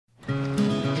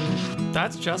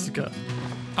That's Jessica.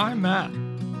 I'm Matt.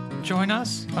 Join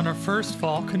us on our first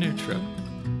fall canoe trip.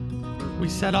 We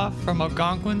set off from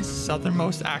Algonquin's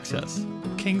southernmost access,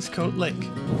 Kingscote Lake.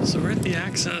 So we're at the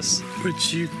access,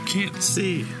 which you can't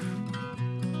see.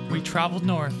 We traveled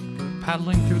north,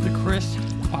 paddling through the crisp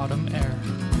autumn air.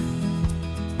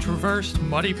 Traversed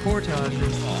muddy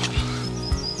portages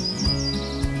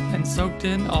and soaked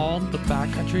in all the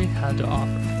backcountry had to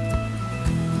offer.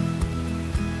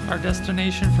 Our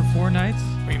destination for 4 nights,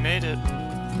 we made it,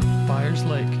 Byers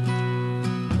Lake.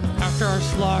 After our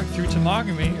slog through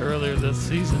Temagami earlier this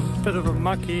season, bit of a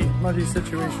muddy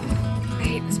situation. I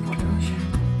hate this part of the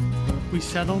ocean. We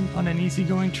settled on an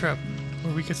easygoing trip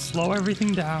where we could slow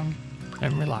everything down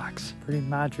and relax. Pretty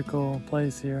magical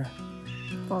place here.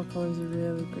 Fall colors are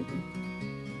really pretty.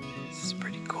 This is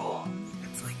pretty cool.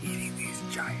 It's like eating these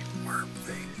giant worm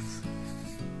things.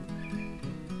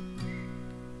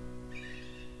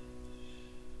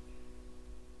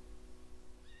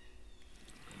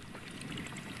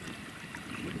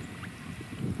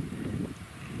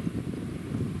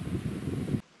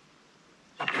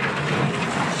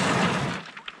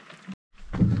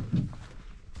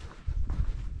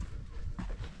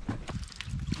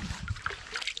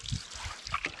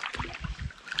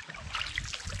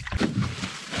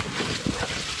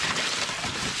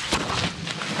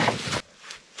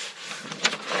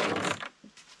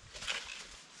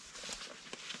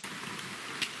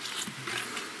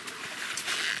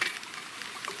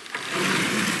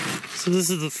 So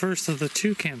this is the first of the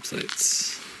 2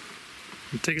 campsites.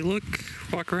 We'll take a look,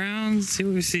 walk around, see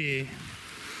what we see.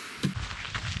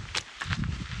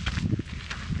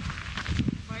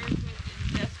 Fire pit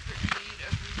in desperate need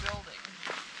of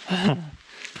rebuilding.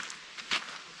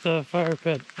 The fire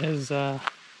pit is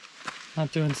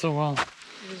not doing so well.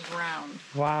 It is round.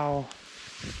 Wow.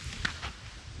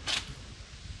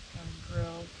 A grill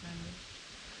kind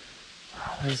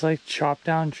of. There's like chopped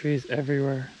down trees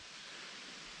everywhere.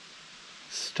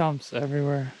 Stumps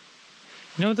everywhere.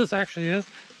 You know what this actually is?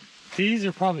 These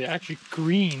are probably actually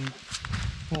green.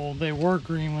 Well, they were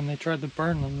green when they tried to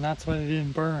burn them, and that's why they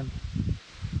didn't burn.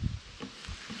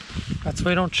 That's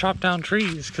why you don't chop down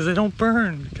trees, because they don't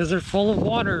burn, because they're full of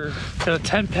water. Got a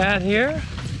tent pad here.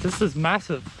 This is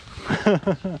massive.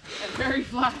 And very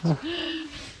flat.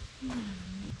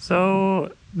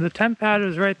 So the tent pad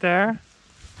is right there.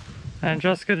 And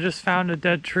Jessica just found a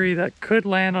dead tree that could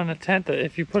land on a tent that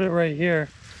if you put it right here.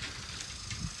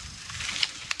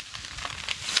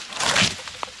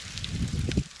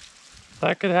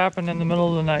 That could happen in the middle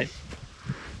of the night.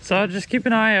 So just keep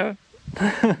an eye out.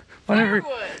 whenever,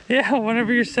 yeah,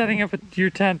 whenever you're setting up your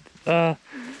tent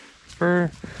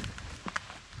for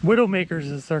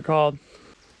widowmakers, as they're called.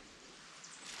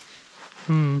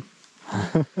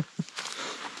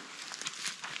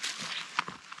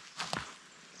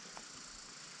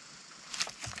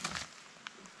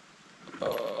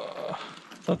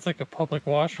 That's like a public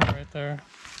washroom right there.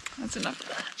 That's enough of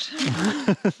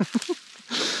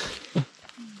that.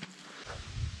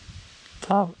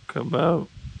 Talk about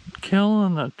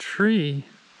killing a tree.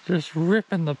 Just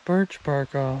ripping the birch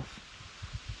bark off.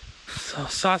 So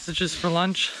sausages for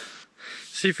lunch.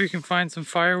 See if we can find some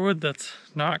firewood that's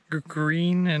not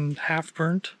green and half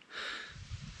burnt.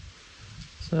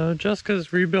 So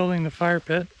Jessica's rebuilding the fire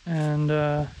pit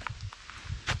and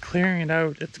clearing it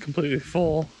out. It's completely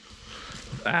full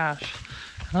of ash.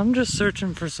 And I'm just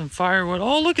searching for some firewood.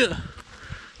 Oh, look at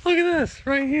this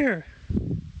right here.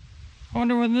 I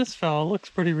wonder when this fell. It looks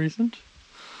pretty recent.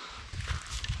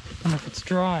 I wonder if it's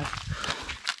dry.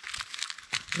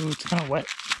 Ooh, it's kind of wet.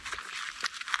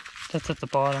 That's at the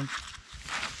bottom.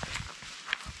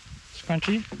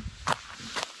 Scrunchy.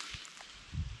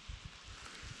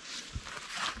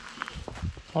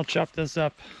 I'll chop this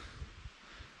up.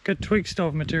 Good twig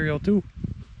stove material too.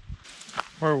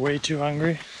 We're way too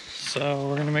hungry, so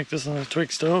we're gonna make this on a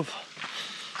twig stove.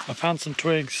 I found some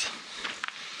twigs.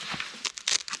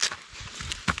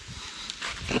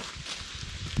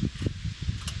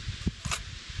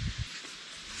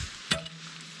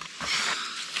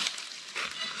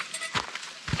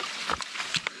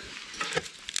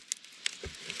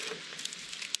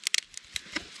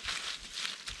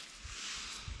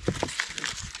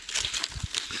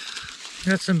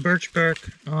 Got some birch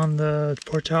bark on the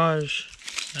portage,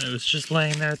 and it was just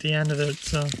laying there at the end of it,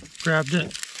 so grabbed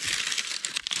it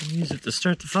and used it to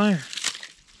start the fire.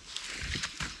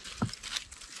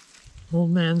 Old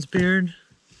man's beard.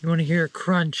 You want to hear a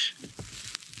crunch.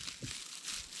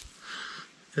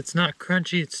 If it's not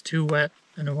crunchy, it's too wet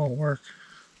and it won't work.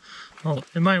 Well,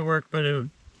 it might work, but it'll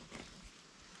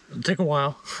take a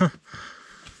while.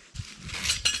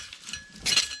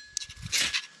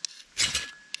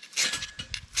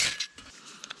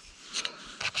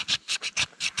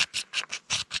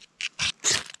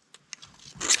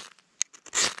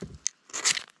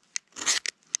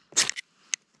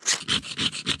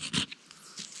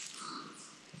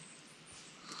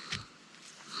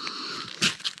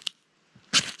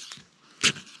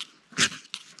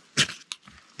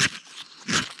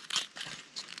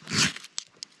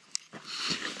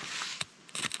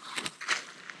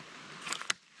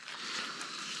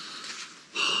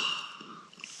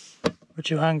 We're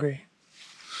too hungry.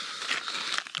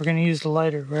 We're gonna use the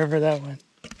lighter wherever that went.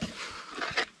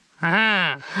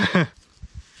 Ah!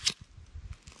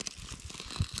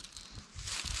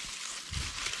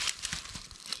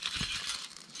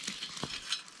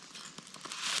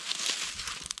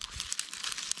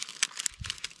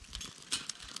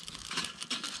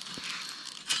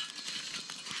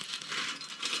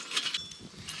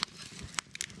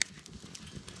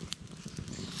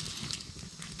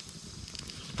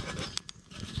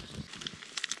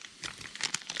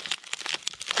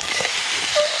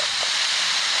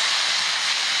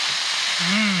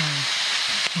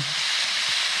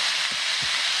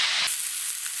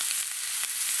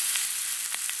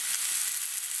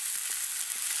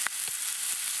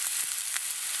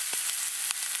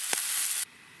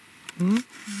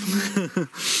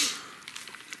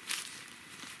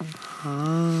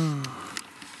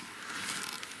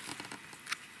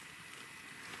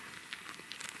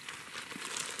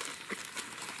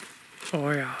 Oh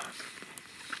yeah.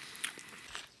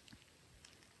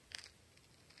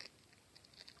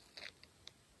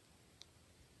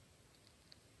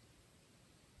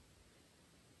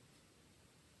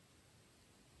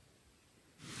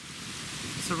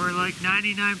 So we're like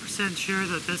 99% sure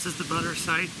that this is the butter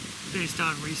site based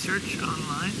on research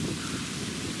online.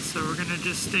 So we're gonna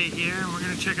just stay here and we're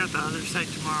gonna check out the other site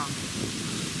tomorrow.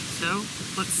 So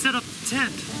let's set up the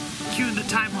tent, cue the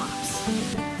time lapse.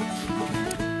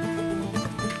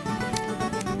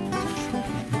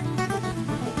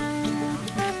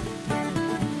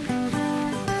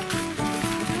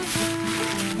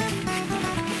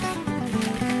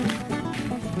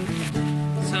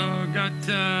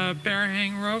 Bear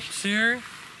hang ropes here,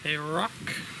 a rock,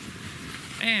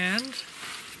 and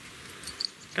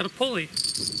got a pulley.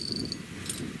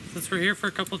 Since we're here for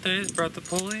a couple of days, brought the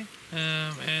pulley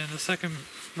and the second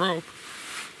rope.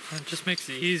 It just makes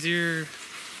it easier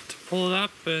to pull it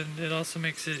up, and it also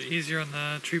makes it easier on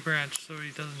the tree branch so he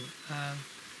doesn't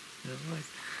like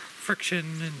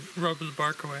friction and rub the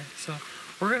bark away. So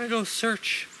we're gonna go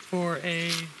search for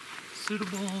a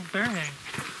suitable bear hang.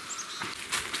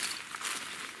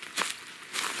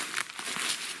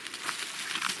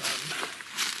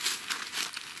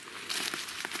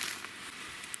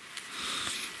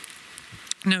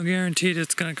 No guaranteed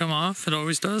it's gonna come off, it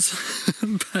always does,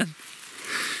 but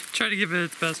try to give it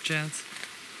its best chance.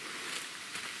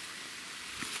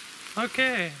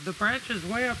 Okay, the branch is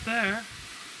way up there.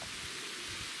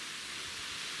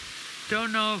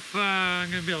 Don't know if I'm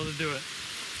gonna be able to do it.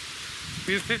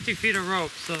 We have 50 feet of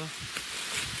rope, so I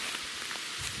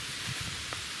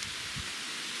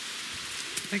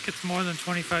think it's more than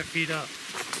 25 feet up.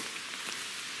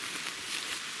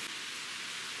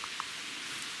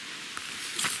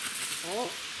 Oh.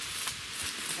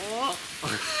 Oh.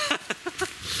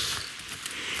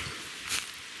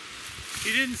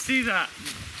 You didn't see that.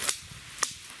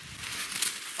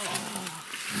 Oh.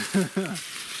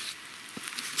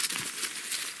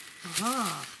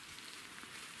 Uh-huh.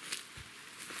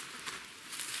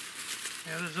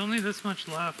 Yeah, there's only this much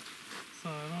left, so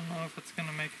I don't know if it's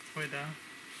gonna make its way down.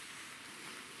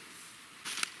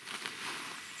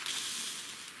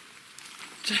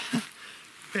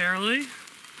 Barely.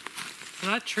 So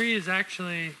that tree is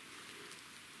actually,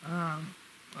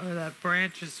 or that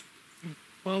branch is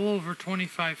well over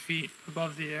 25 feet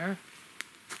above the air.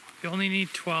 You only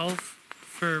need 12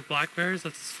 for black bears.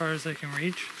 That's as far as they can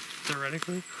reach,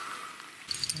 theoretically.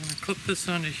 I'm gonna clip this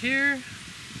onto here.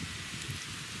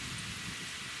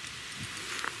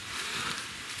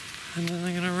 And then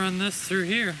I'm gonna run this through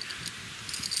here.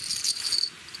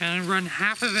 And run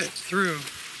half of it through.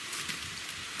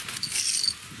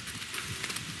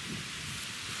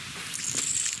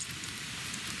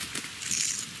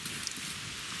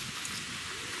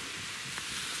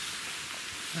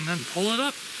 And then pull it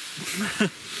up.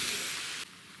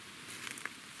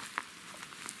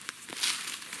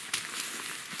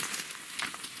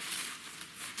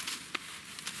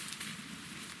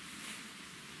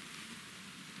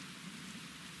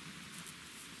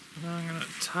 Now I'm gonna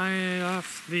tie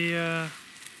off the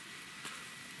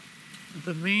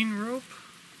main rope.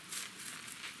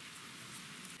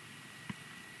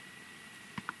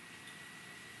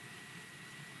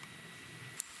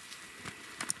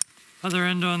 Other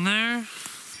end on there.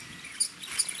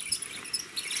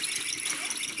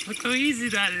 Look how easy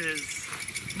that is.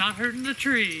 Not hurting the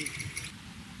tree.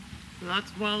 So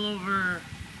that's well over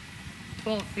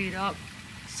 12 feet up,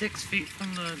 6 feet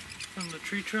from the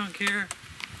tree trunk here,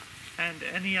 and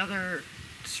any other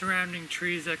surrounding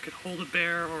trees that could hold a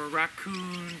bear or a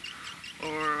raccoon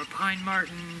or a pine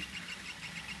marten.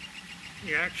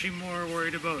 You're actually more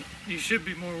worried about, you should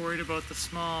be more worried about the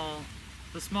small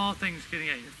The small things getting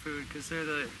at your food, because they're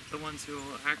the ones who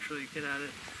will actually get at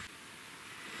it.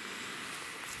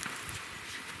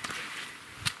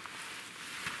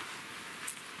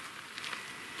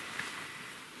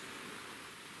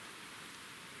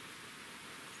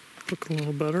 Look a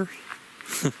little better.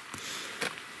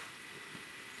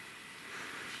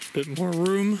 Bit more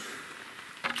room.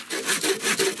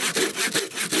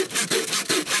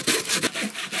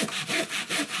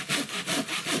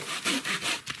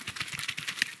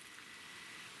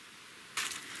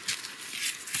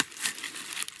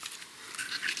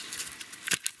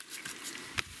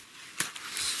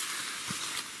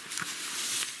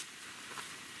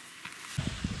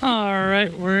 All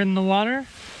right, we're in the water,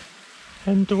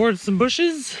 heading towards some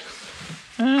bushes.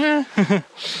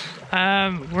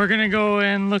 We're gonna go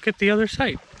and look at the other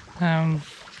site. We're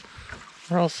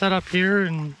all set up here,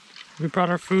 and we brought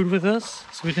our food with us,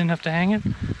 so we didn't have to hang it.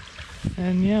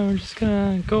 And yeah, we're just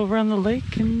gonna go around the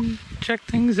lake and check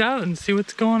things out and see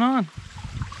what's going on.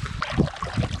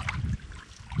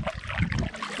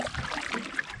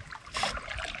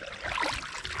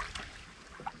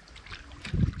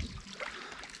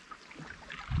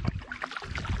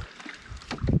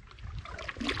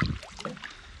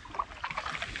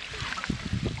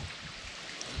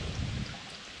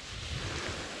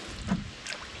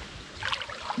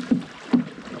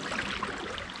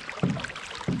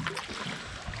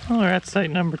 Well, we're at site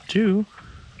number 2.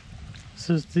 This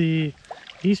is the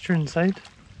eastern site.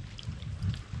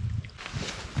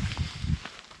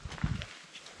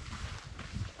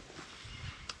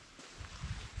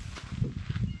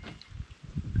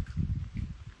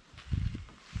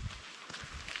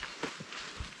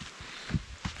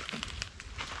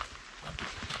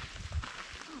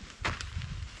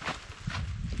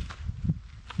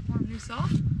 Want a new saw?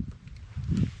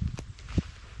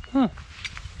 Huh.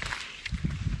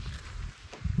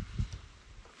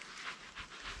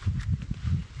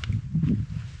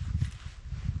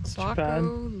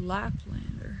 Baco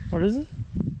Laplander. What is it?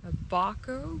 A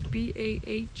Baco,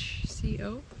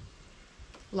 B-A-H-C-O.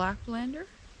 Laplander.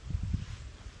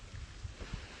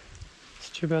 It's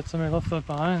too bad somebody left that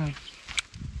behind.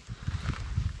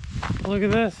 Look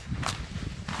at this.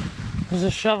 There's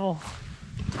a shovel.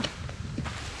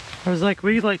 Or as like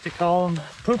we like to call them,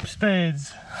 poop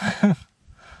spades.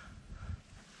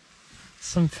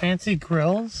 Some fancy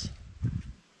grills.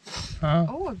 Huh?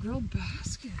 Oh, a grilled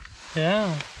basket.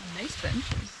 Yeah. Nice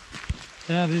benches.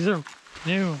 Yeah, these are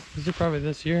new. These are probably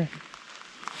this year.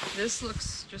 This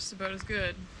looks just about as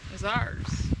good as ours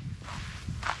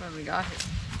when we got here.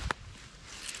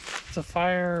 It's a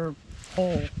fire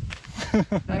hole.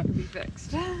 That can be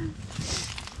fixed.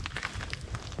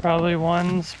 Probably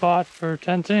one spot for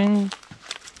tenting.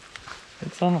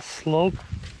 It's on a slope.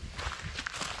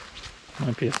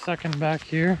 Might be a second back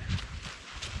here.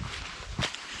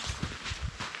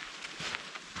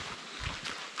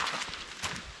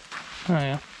 Oh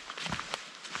yeah.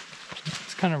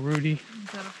 It's kind of rooty.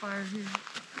 Is that a fire here?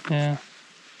 Yeah.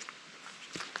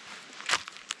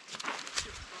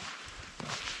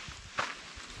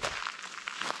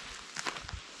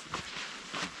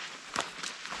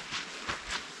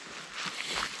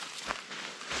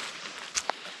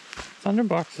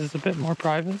 Thunderbox is a bit more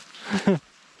private. It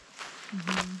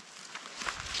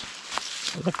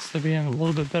looks to be in a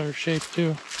little bit better shape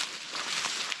too.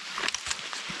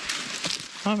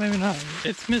 Oh, maybe not.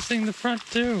 It's missing the front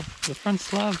too. The front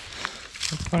slab.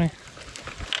 That's funny.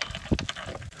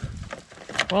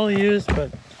 Well used,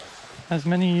 but has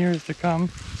many years to come.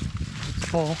 It's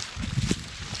full.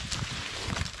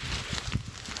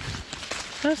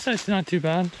 That site's not too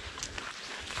bad.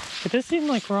 It does seem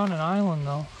like we're on an island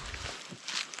though.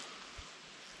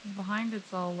 Behind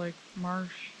it's all like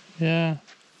marsh. Yeah.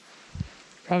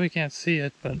 Probably can't see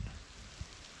it, but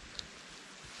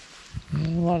a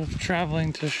lot of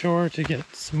traveling to shore to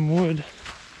get some wood.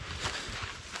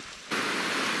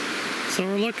 So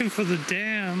we're looking for the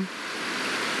dam,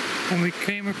 and we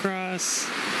came across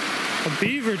a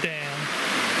beaver dam.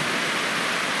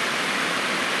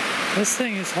 This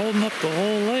thing is holding up the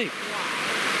whole lake.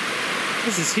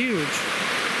 This is huge.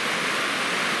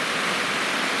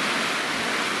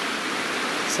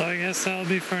 So I guess that'll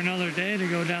be for another day to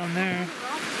go down there.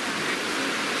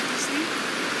 See?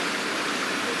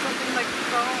 There's something like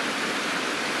crawling.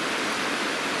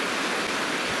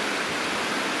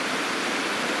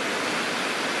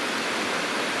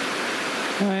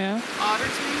 Oh yeah?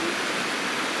 Otters maybe?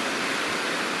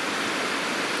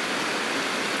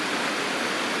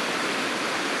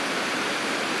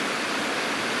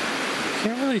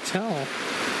 Can't really tell.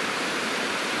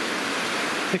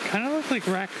 They kind of look like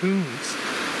raccoons.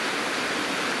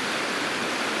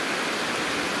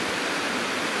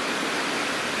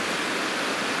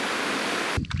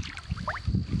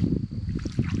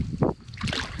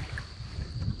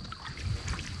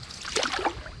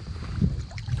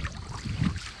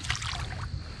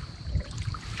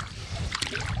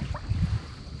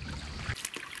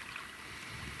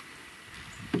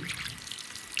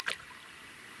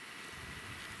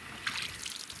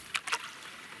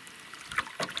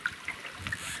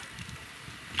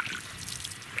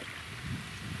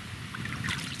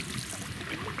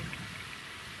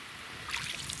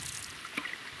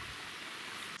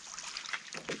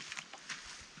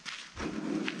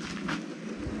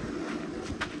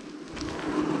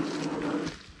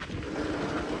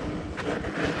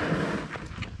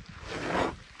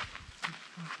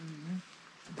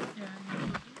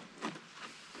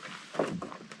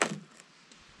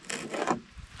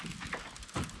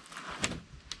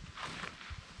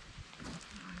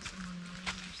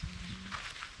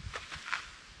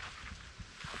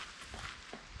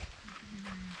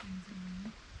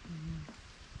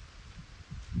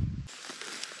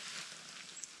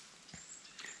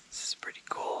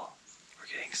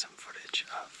 getting some footage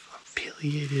of a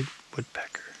pileated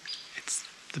woodpecker. It's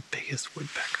the biggest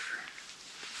woodpecker,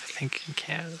 I think, in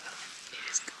Canada.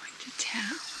 It is going to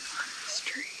town on this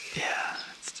tree. Yeah,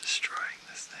 it's destroying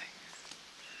this thing.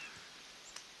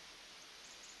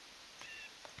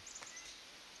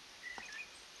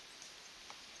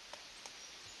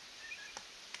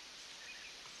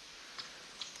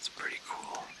 It's pretty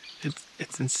cool.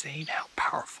 It's insane how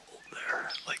powerful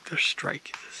their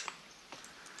strike is.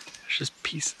 There's just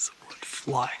pieces of wood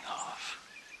flying off.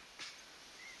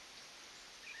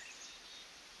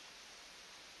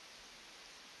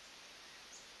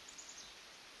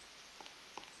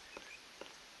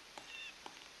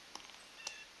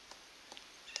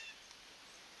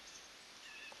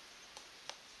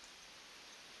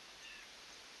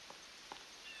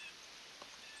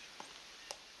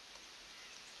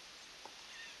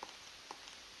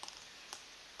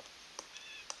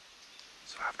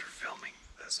 So after filming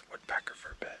this woodpecker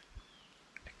for a bit,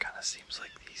 it kind of seems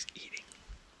like he's eating,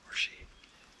 or she.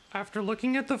 After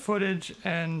looking at the footage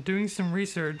and doing some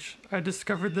research, I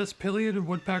discovered this pileated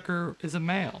woodpecker is a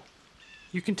male.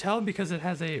 You can tell because it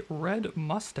has a red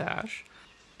mustache,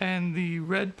 and the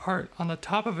red part on the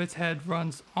top of its head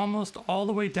runs almost all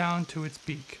the way down to its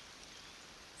beak.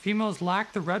 Females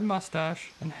lack the red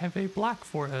mustache and have a black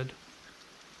forehead.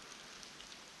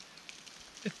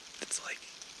 It's like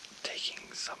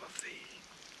taking some of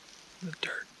the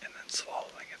dirt and then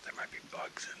swallowing it. There might be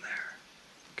bugs in there.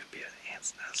 Could be an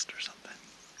ant's nest or something.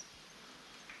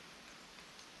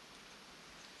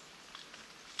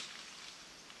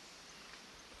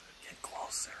 Get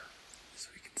closer so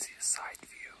we can see a side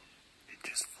view. It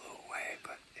just flew away,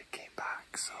 but it came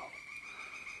back, so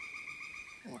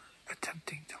we're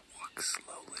attempting to walk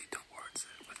slowly towards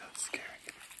it without scaring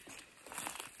it.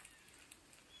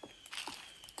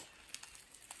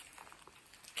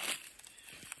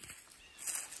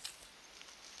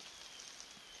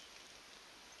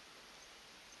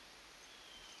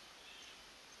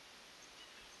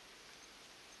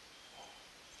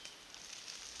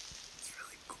 It's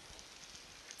really cool.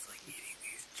 It's like eating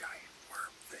these giant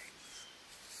worm things.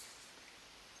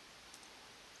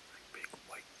 Like big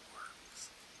white worms.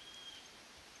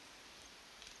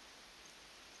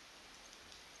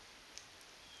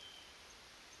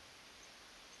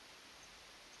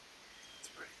 It's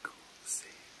pretty cool to see.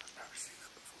 I've never seen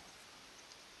that before.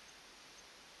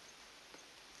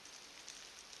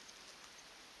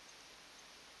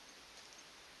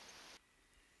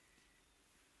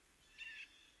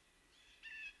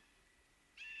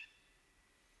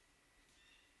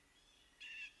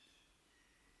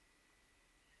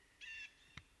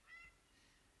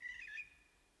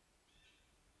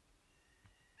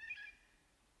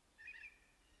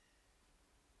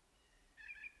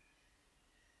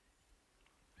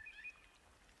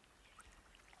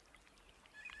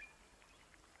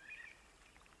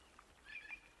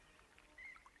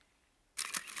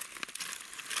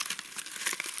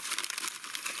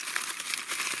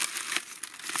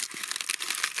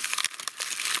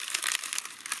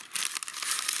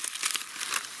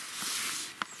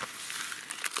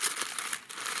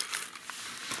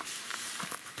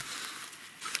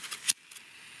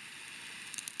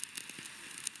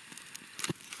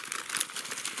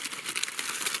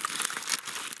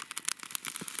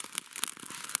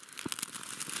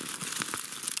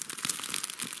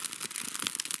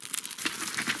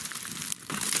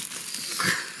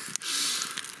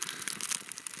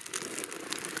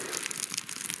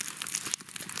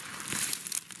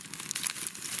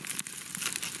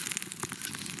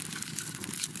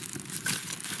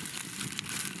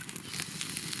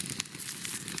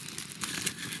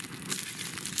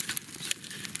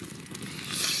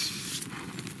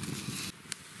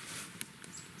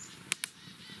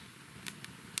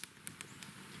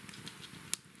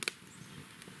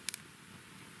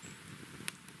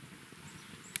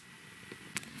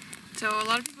 So a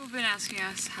lot of people have been asking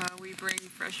us how we bring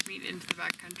fresh meat into the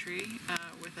backcountry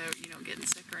without, getting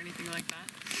sick or anything like that.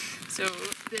 So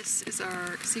this is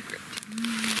our secret.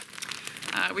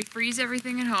 We freeze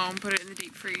everything at home, put it in the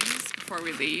deep freeze before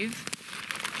we leave,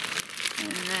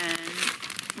 and then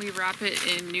we wrap it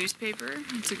in newspaper.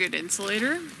 It's a good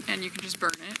insulator, and you can just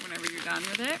burn it whenever you're done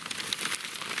with it.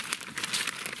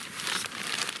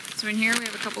 So in here we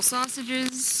have a couple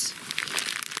sausages.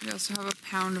 We also have a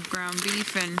pound of ground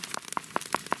beef, and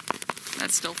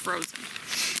that's still frozen.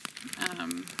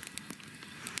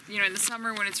 In the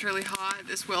summer when it's really hot,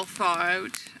 this will thaw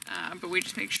out, but we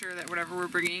just make sure that whatever we're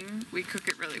bringing, we cook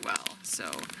it really well.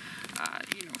 So,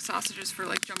 sausages for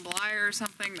like jambalaya or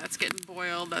something, that's getting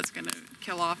boiled, that's gonna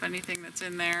kill off anything that's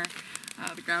in there.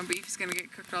 The ground beef is gonna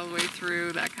get cooked all the way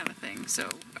through, that kind of thing. So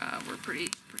we're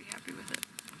pretty happy with it.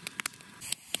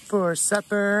 For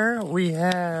supper, we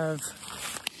have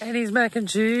Annie's mac and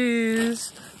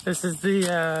cheese. This is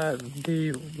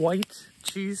the white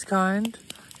cheese kind.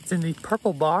 It's in the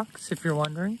purple box, if you're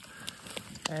wondering.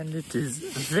 And it is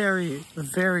very,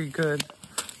 very good.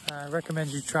 I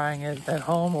recommend you trying it at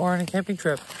home or on a camping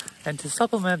trip. And to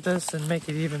supplement this and make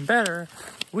it even better,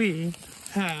 we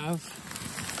have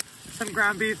some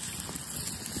ground beef.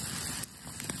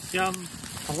 Yum.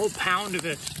 A whole pound of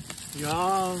it.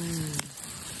 Yum.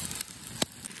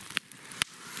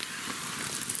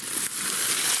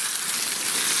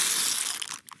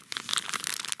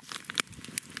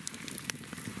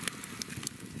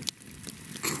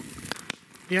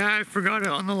 Yeah, I forgot it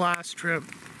on the last trip,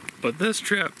 but this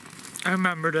trip, I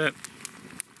remembered it.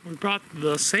 We brought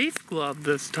the safe glove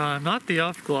this time, not the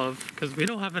off glove, because we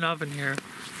don't have an oven here,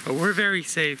 but we're very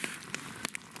safe.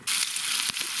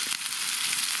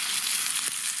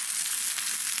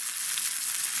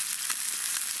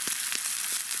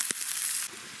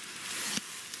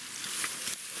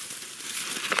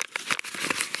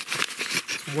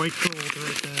 It's white gold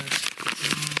right there.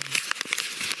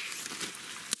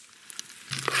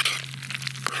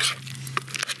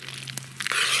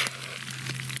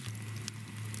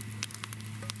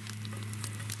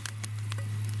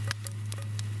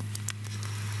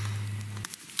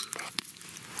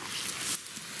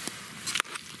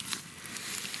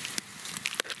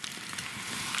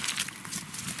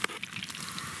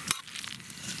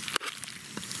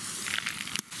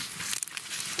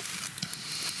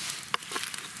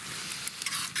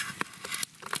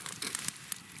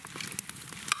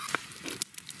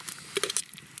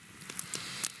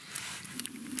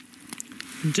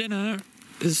 Dinner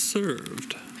is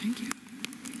served. Thank you.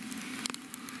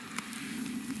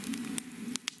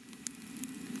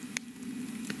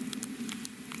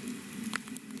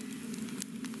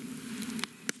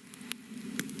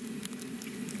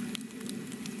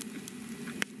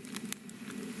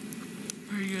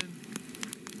 Very good.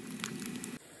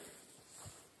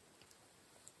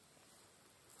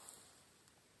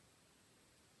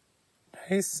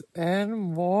 Nice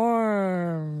and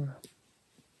warm.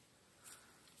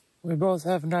 We both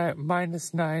have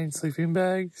 -9 sleeping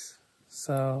bags,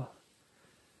 so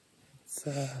it's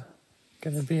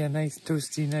gonna be a nice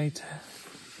toasty night.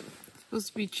 It's supposed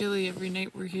to be chilly every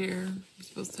night we're here. We're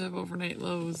supposed to have overnight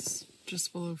lows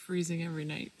just below freezing every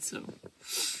night, so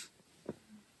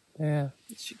Yeah.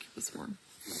 it should keep us warm.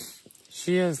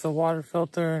 She has the water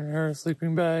filter in her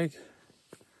sleeping bag.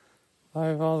 I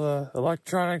have all the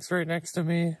electronics right next to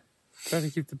me, trying to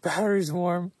keep the batteries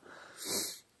warm.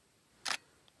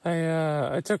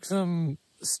 I took some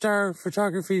star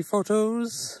photography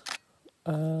photos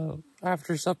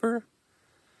after supper,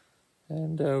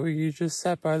 and we just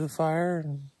sat by the fire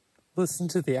and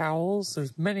listened to the owls.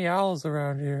 There's many owls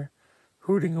around here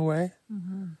hooting away.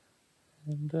 Mm-hmm.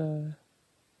 And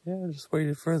yeah, just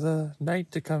waited for the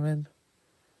night to come in.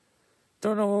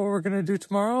 Don't know what we're gonna do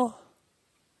tomorrow.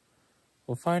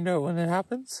 We'll find out when it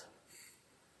happens.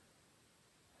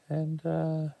 And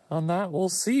on that, we'll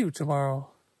see you tomorrow.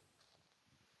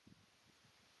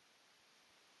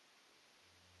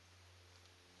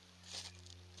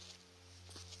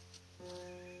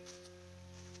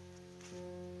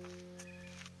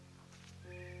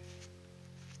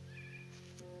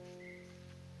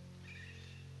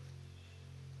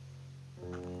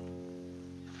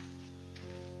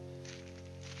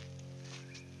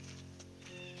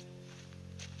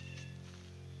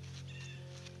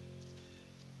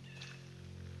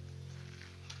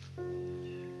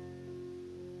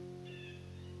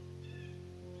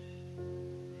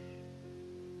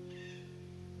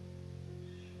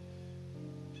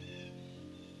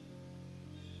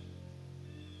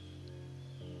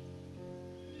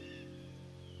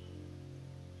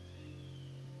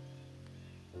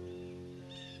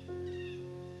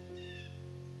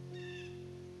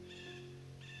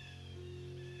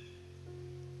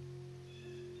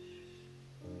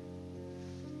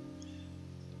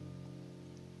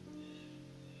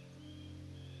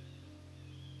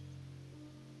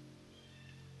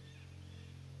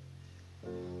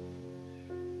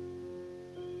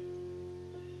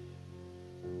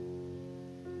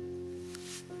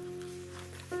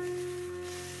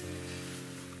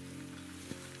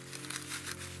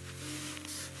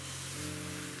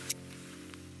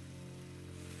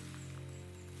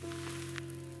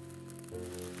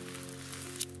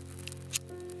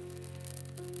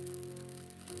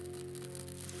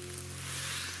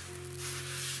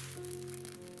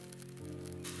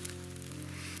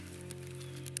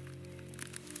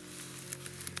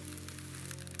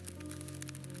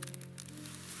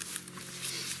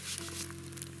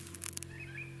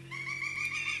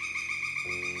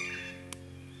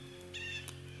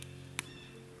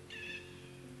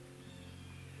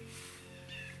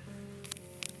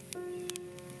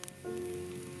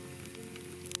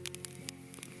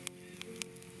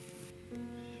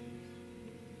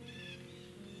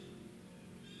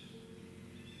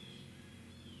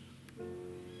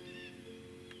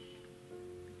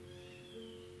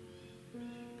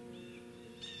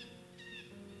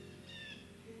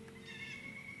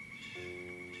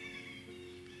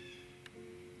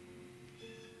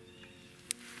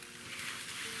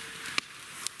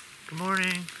 Good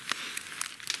morning.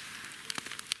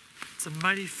 It's a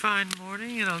mighty fine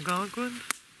morning in Algonquin.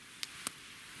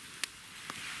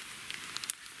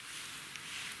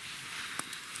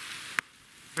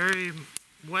 Very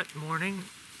wet morning.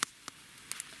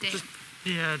 Damp.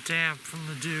 Yeah, damp from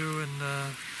the dew and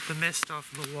the mist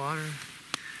off of the water.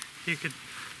 You could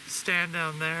stand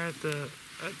down there at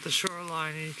the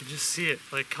shoreline and you could just see it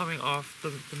like coming off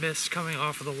the mist coming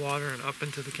off of the water and up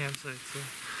into the campsite. So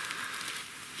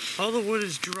all the wood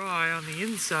is dry on the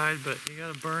inside, but you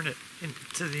gotta burn it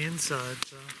to the inside.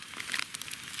 So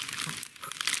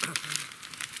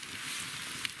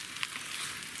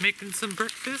making some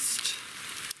breakfast.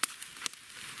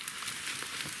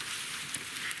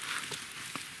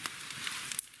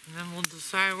 And then we'll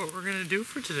decide what we're gonna do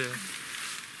for today.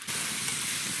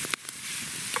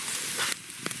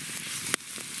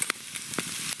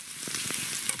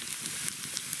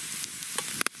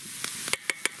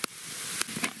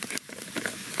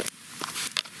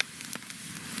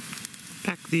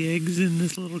 Pack the eggs in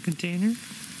this little container.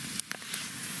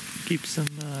 Keeps them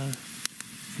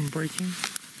from breaking.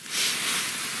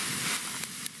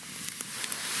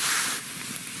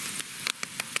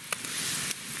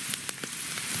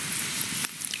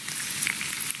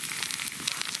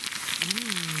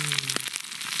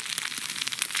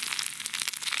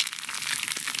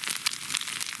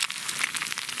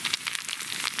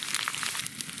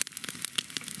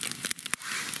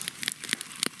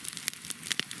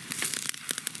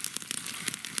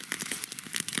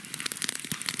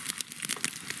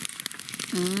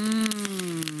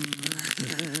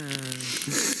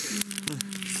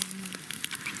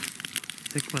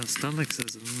 I think my stomach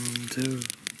says too.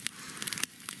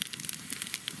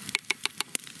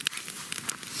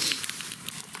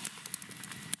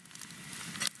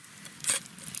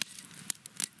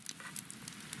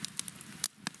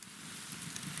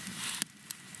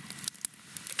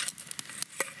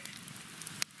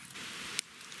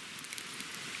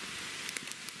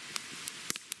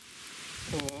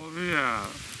 Oh yeah.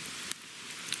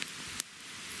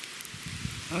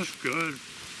 That's good.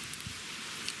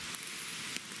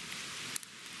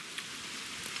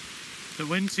 The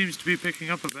wind seems to be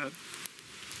picking up a bit,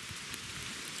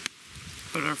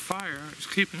 but our fire is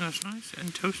keeping us nice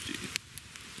and toasty.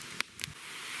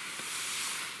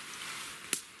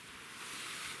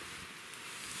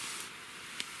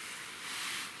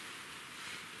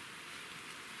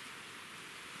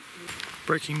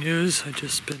 Breaking news, I've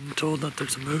just been told that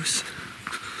there's a moose.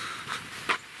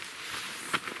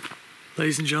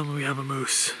 Ladies and gentlemen, we have a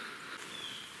moose.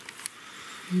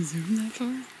 Can you zoom that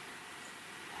far?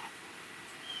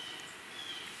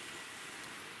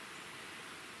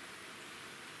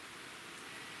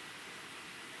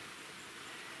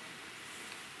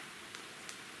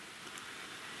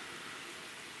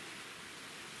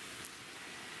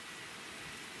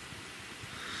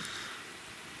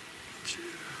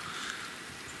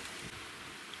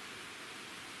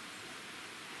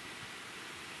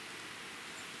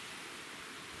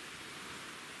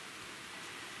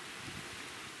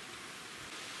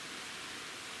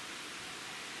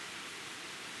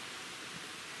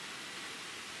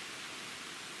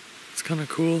 It's kind of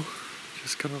cool,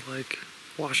 just kind of like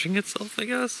washing itself, I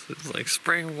guess. It's like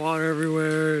spraying water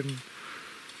everywhere and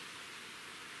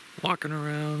walking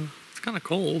around. It's kind of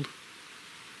cold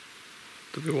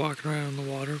to be walking around in the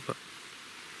water, but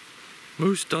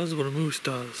moose does what a moose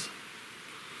does.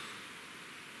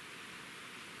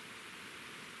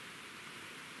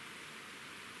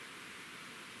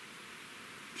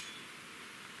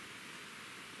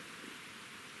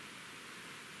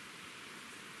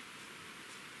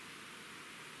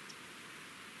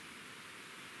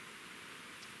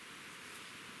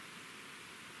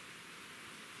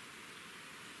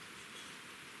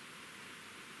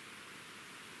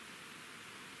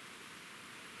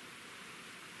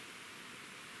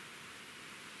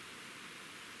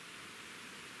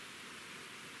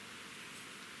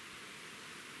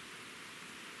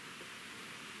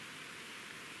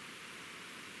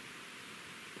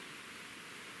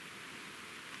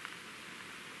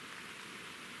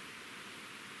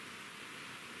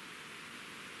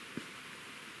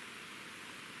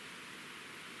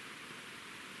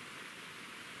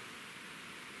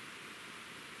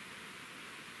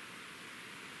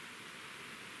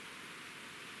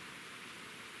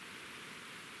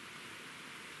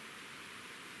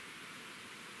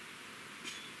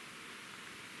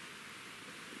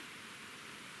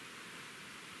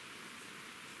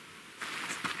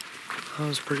 That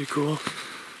was pretty cool.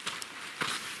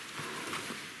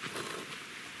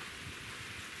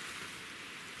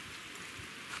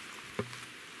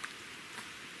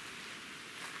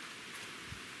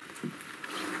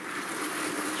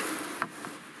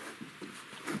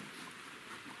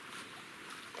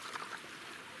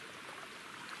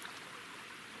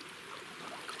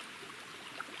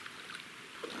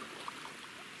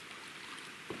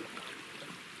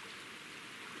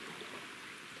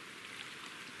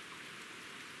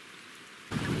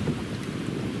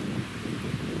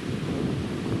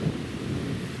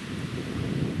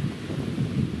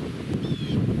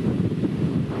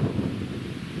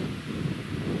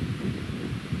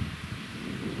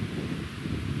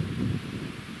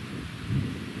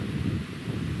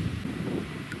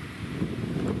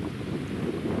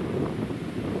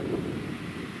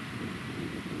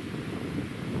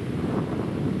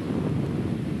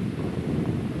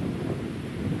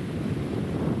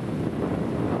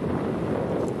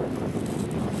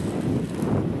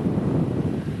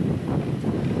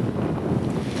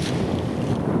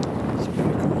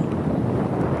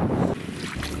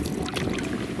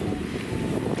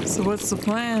 What's the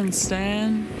plan,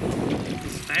 Stan?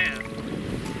 Stan?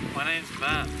 My name's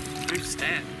Matt. Who's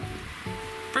Stan?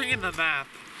 Bring in the map.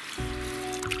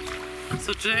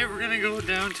 So today we're gonna go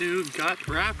down to Gut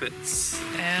Rapids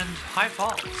and High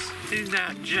Falls. In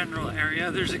that general area,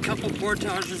 there's a couple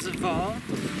portages involved.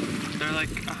 They're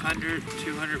like 100,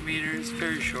 200 meters,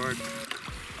 very short.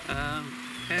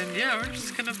 And yeah, we're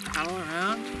just gonna paddle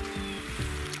around,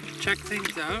 check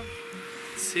things out,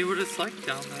 see what it's like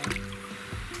down there.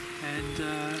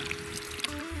 And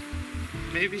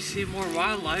maybe see more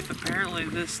wildlife. Apparently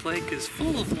this lake is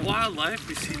full of wildlife.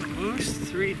 We've seen moose,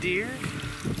 3 deer,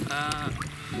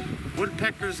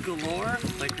 woodpeckers galore,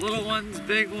 like little ones,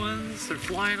 big ones. They're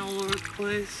flying all over the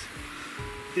place.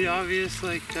 The obvious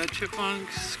like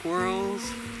chipmunks,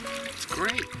 squirrels. It's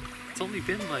great. It's only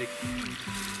been like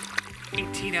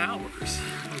 18 hours.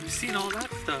 We've seen all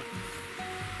that stuff.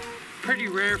 Pretty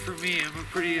rare for me. I'm a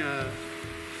pretty,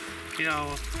 you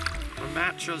know, when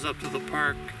Matt shows up to the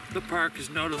park is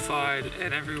notified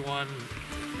and everyone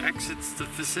exits the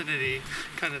vicinity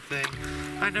kind of thing.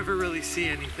 I never really see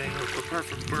anything apart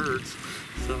from birds.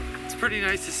 So it's pretty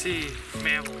nice to see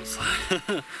mammals,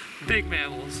 big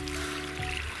mammals.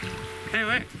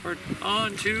 Anyway, we're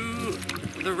on to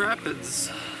the rapids.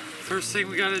 First thing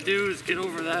we gotta do is get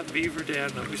over that beaver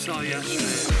dam that we saw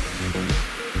yesterday.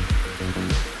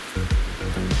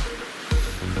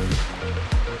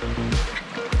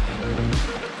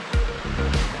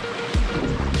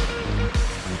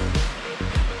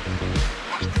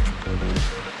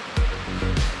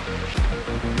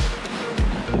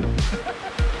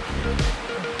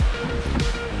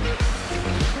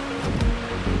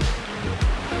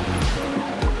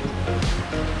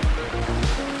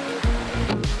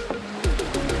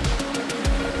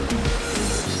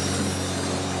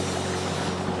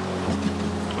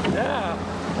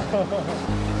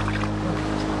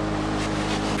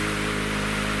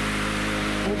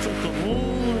 Holds up the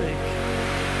whole lake.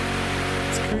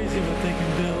 It's crazy what they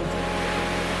can build.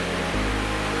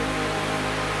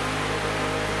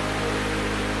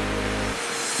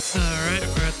 Alright,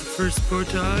 we're at the first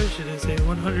portage. It is a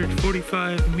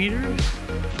 145 meters.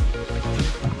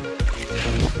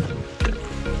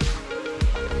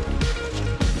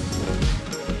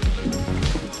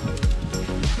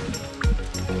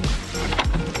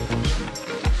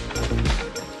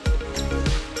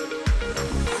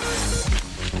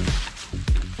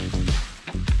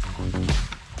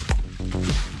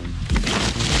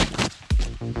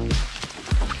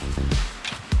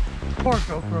 Poor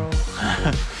GoPro.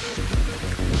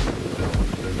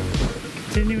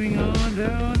 Continuing on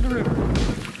down the river.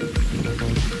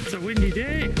 It's a windy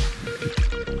day.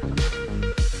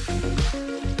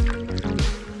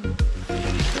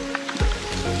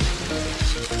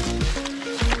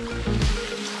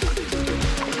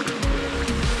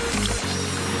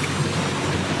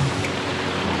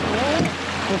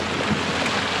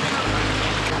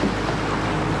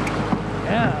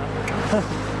 Yeah.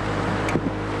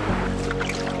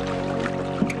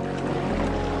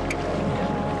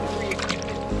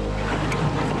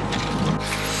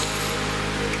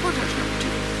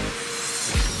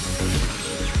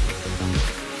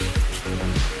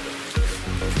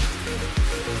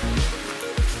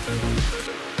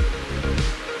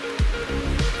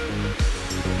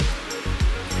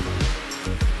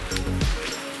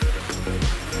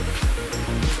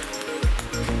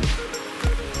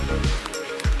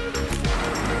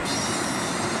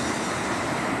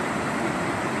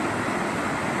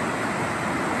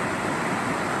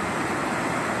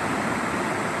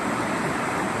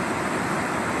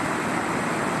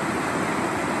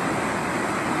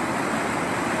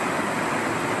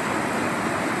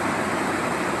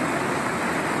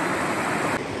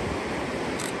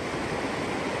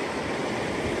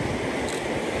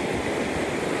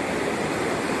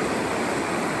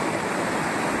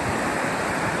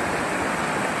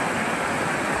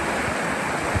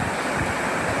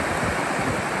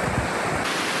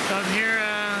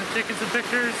 Taking some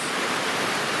pictures.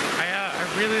 I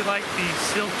really like the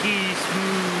silky,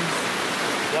 smooth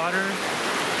water.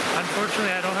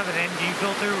 Unfortunately, I don't have an ND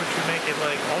filter, which would make it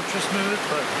like ultra smooth,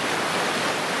 but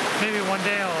maybe one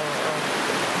day I'll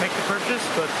make the purchase.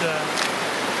 But yeah,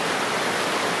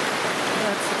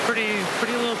 it's a pretty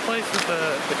little place with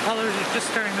the colors are just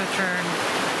starting to turn,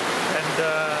 and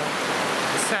the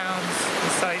sounds,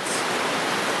 the sights,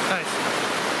 nice.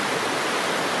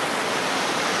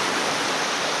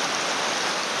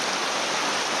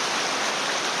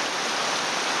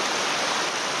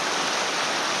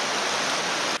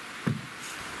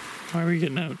 Why are we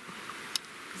getting out?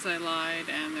 Because I lied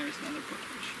and there's another portage.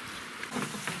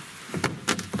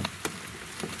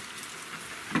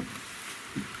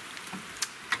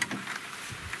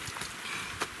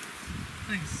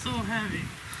 so heavy.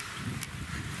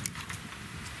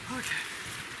 Okay.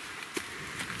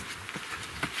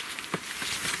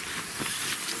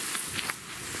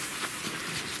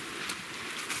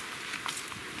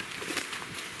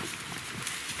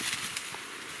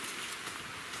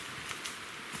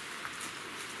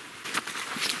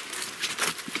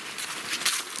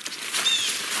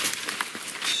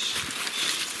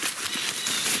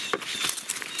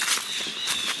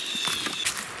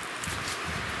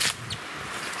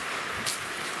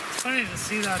 Funny to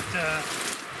see that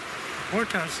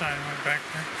courthouse sign went back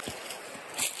there.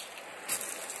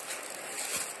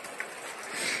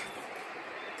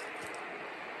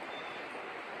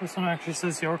 This one actually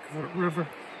says York River.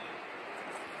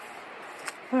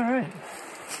 Alright.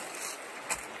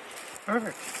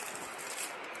 Perfect.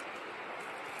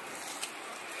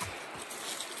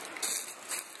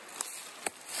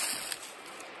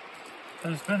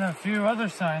 There's been a few other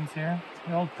signs here,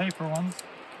 the old paper ones.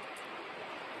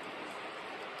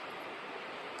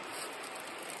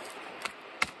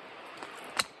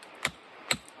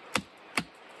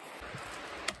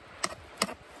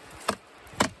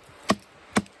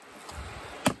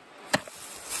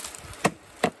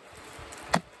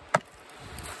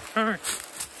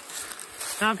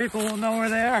 Perfect. Now people will know where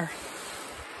they are.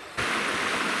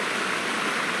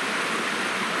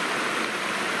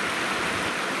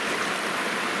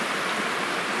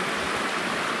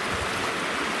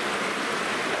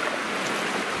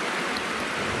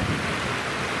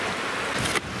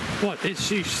 What is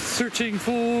she searching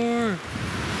for?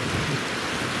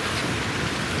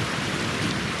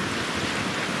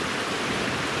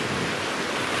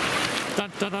 Da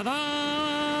da da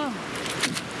da!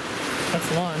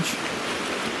 That's lunch.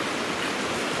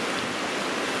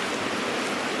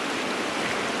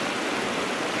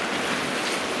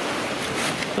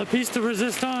 La piece de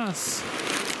resistance.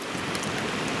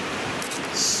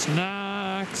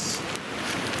 Snacks.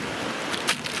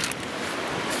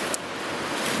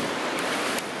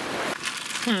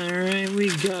 Alright, we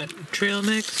got trail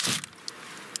mix.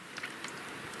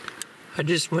 I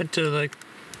just went to like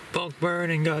Bulk Barn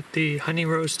and got the honey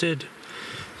roasted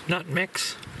nut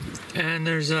mix. And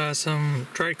there's some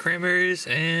dried cranberries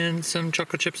and some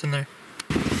chocolate chips in there.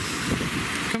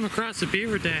 Come across a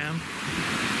beaver dam.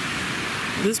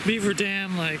 This beaver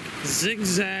dam like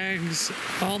zigzags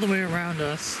all the way around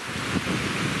us.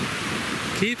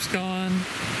 Keeps going.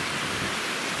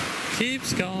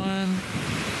 Keeps going.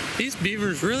 These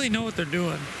beavers really know what they're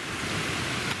doing.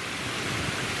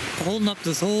 Holding up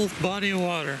this whole body of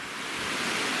water.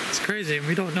 It's crazy, and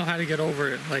we don't know how to get over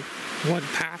it. Like, what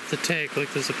path to take.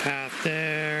 Like, there's a path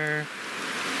there.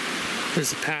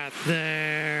 There's a path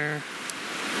there.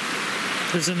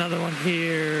 There's another one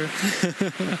here.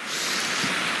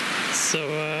 So,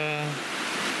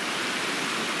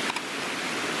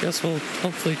 guess we'll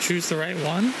hopefully choose the right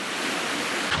one.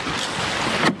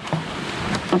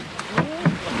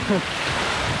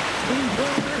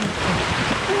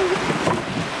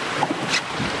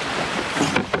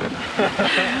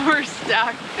 We're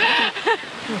stuck.